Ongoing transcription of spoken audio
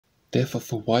Death of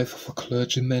the wife of a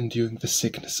clergyman during the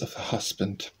sickness of her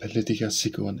husband, by Lydia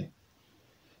Sigourney.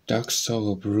 Dark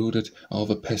sorrow brooded o'er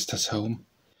the pastor's home.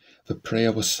 The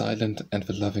prayer was silent, and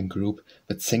the loving group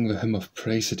that sang the hymn of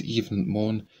praise at even and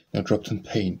morn now dropped in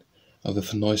pain, or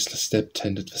with a noiseless step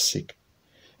tended the sick.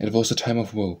 It was a time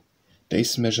of woe,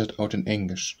 days measured out in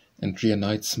anguish, and drear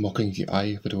nights mocking the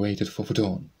eye that waited for the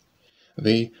dawn.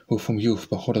 They who from youth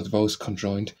by hallow'd vows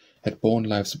conjoin'd had borne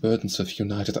life's burdens with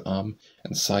united arm,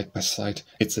 and side by side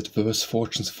its adverse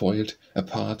fortunes foiled,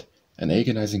 apart, an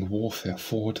agonizing warfare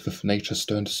fought with nature's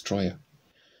stern destroyer.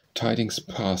 Tidings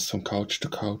passed from couch to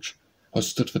couch, or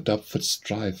stood the doubtful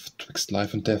strife twixt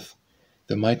life and death.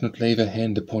 They might not lay their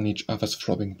hand upon each other's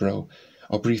throbbing brow,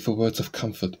 or breathe the words of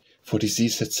comfort, for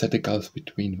disease had set a gulf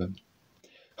between them.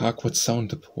 Hark, what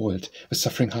sound appall'd the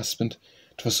suffering husband!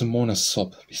 'Twas a mourner's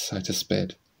sob beside his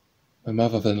bed. My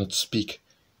mother will not speak,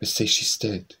 they say she's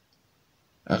dead.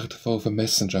 Art thou the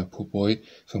messenger, poor boy,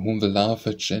 from whom the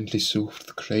larva gently soothed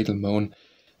the cradle moan,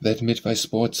 that mid thy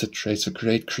sports had traced the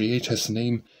great Creator's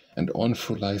name, and on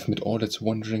through life mid all its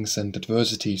wanderings and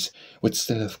adversities would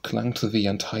still have clung to thee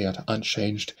untired,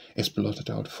 unchanged, as blotted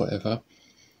out forever?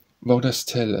 Thou dost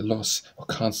tell a loss, or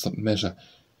canst not measure.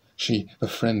 She, the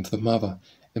friend, the mother,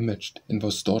 imaged in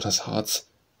those daughters' hearts,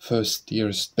 first,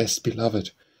 dearest, best beloved,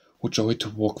 who joyed to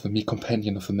walk the meek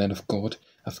companion of the man of God,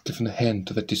 hath given a hand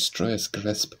to that destroyer's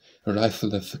grasp,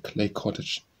 rifleth the clay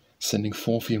cottage, sending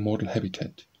forth the immortal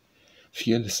habitat.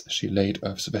 Fearless she laid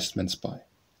earth's vestments by.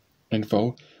 And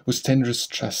thou, whose tenderest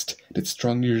trust did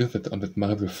strongly rivet on that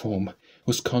marble form,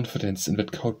 whose confidence in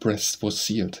that cowed breast was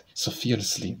sealed so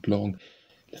fearlessly and long,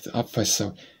 lift up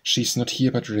thyself, she is not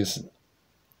here but risen.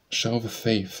 Show the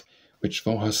faith which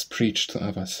thou hast preached to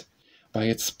others, by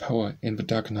its power in the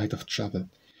dark night of trouble.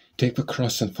 Take the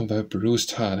cross, and from thy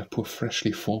bruised heart pour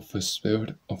freshly forth the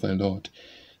Spirit of thy Lord,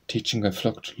 teaching thy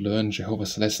flock to learn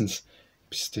Jehovah's lessons.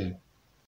 Be still,